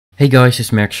Hey guys, it's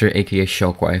Maxer aka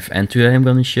Shockwave, and today I'm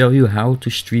gonna show you how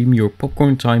to stream your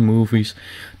Popcorn Time movies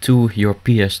to your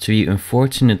PS3.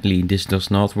 Unfortunately, this does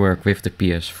not work with the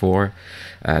PS4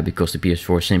 because the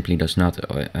PS4 simply does not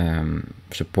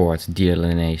support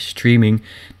DLNA streaming.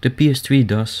 The PS3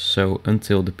 does, so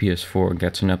until the PS4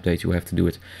 gets an update, you have to do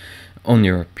it on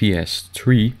your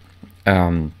PS3.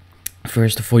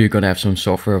 First of all, you're gonna have some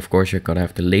software. Of course, you're gonna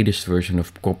have the latest version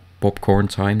of Popcorn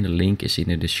Time. The link is in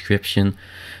the description.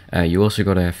 You also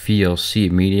gotta have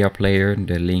VLC Media Player.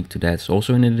 The link to that is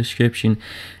also in the description.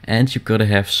 And you gotta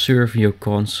have Servio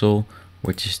Console,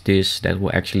 which is this, that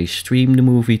will actually stream the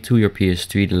movie to your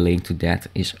PS3. The link to that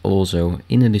is also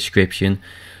in the description.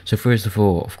 So first of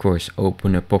all, of course,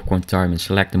 open up Popcorn Time and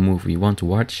select the movie you want to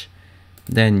watch.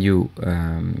 Then you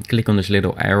click on this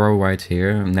little arrow right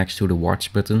here next to the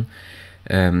watch button,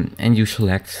 and you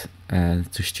select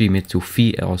to stream it to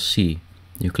VLC.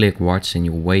 You click watch and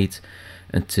you wait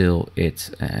until it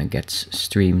gets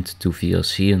streamed to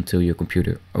VLC, until your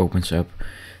computer opens up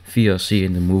VLC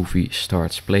and the movie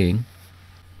starts playing.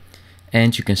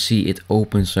 And you can see it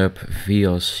opens up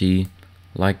VLC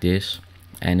like this,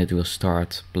 and it will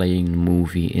start playing the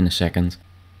movie in a second.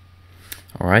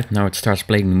 Alright, now it starts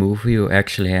playing the movie. You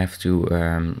actually have to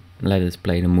let it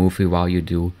play the movie while you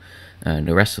do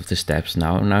the rest of the steps.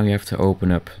 Now you have to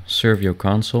open up Servio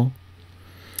Console.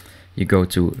 You go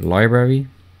to Library,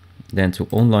 then to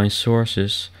Online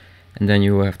Sources, and then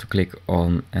you have to click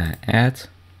on Add.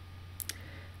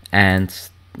 And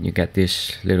you get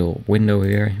this little window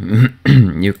here.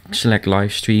 You select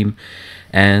Live Stream,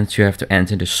 and you have to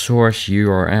enter the source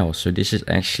URL. So this is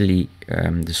actually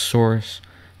the source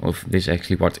of this,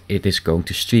 actually what it is going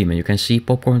to stream. And you can see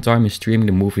Popcorn Time is streaming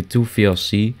the movie to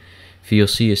VLC.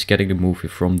 VLC is getting the movie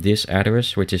from this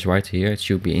address, which is right here. It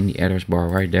should be in the address bar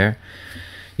right there.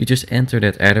 You just enter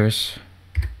that address.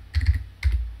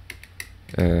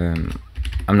 I'm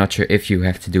not sure if you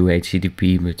have to do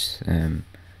HTTP, but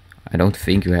I don't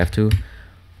think you have to.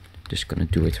 Just gonna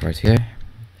do it right here.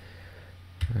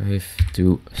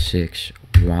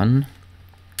 5261.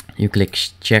 You click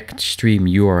check stream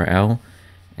URL,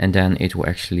 and then it will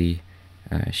actually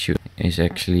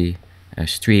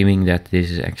streaming that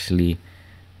this is actually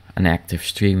an active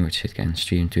stream, which it can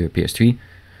stream to your PS3.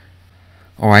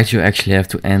 Alright, you actually have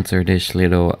to enter this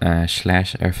little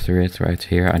slash after it right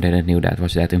here. I didn't know that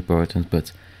was that important,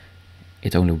 but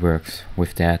it only worked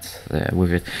with that,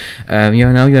 with it.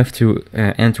 Yeah, now you have to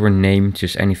enter a name,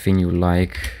 just anything you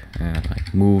like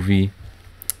movie.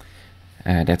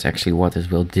 That's actually what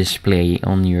it will display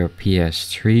on your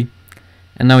PS3.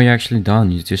 And now you're actually done.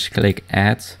 You just click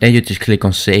add, then you just click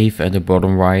on save at the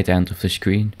bottom right end of the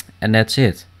screen, and that's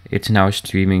it. It's now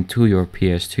streaming to your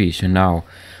PS3. So now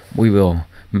we will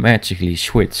magically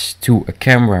switch to a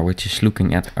camera which is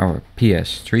looking at our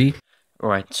PS3.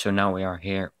 Alright, so now we are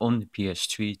here on the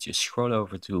PS3. Just scroll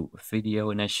over to video,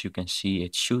 and as you can see,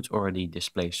 it should already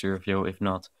display Servio. If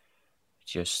not,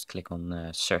 just click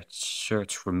on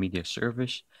search for media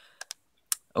service.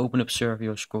 Open up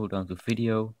Servio, scroll down to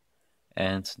video,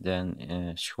 and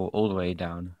then scroll all the way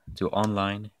down to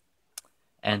online,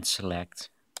 and select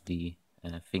the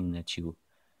thing that you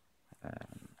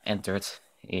entered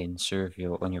in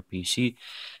Servio on your PC.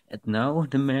 And now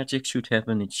the magic should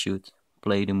happen. It should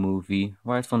play the movie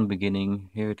right from the beginning.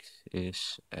 Here it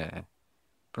is,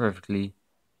 perfectly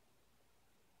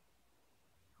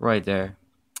right there.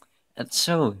 And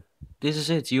so this is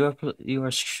it. You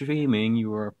are streaming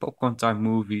your Popcorn Time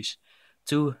movies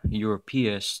to your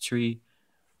PS3.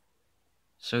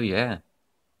 So yeah,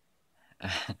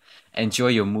 enjoy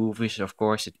your movies. Of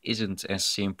course, it isn't as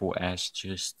simple as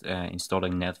just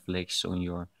installing Netflix on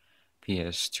your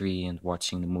PS3 and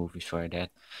watching the movies for that.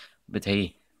 But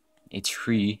hey, it's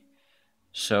free.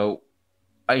 So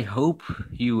I hope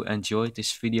you enjoyed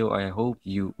this video. I hope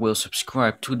you will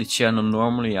subscribe to the channel.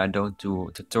 Normally I don't do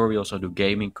tutorials or do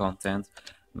gaming content,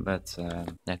 but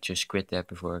let's just quit that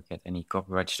before I get any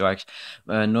copyright strikes.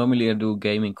 Normally I do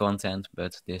gaming content,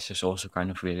 but this is also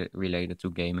kind of related to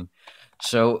gaming.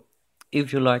 So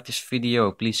if you like this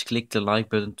video, please click the like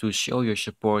button to show your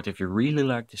support. If you really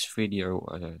like this video,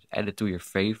 add it to your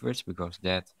favorites, because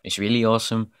that is really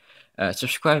awesome.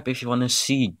 Subscribe if you want to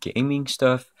see gaming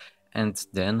stuff, and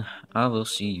then I will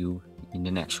see you in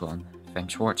the next one.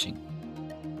 Thanks for watching.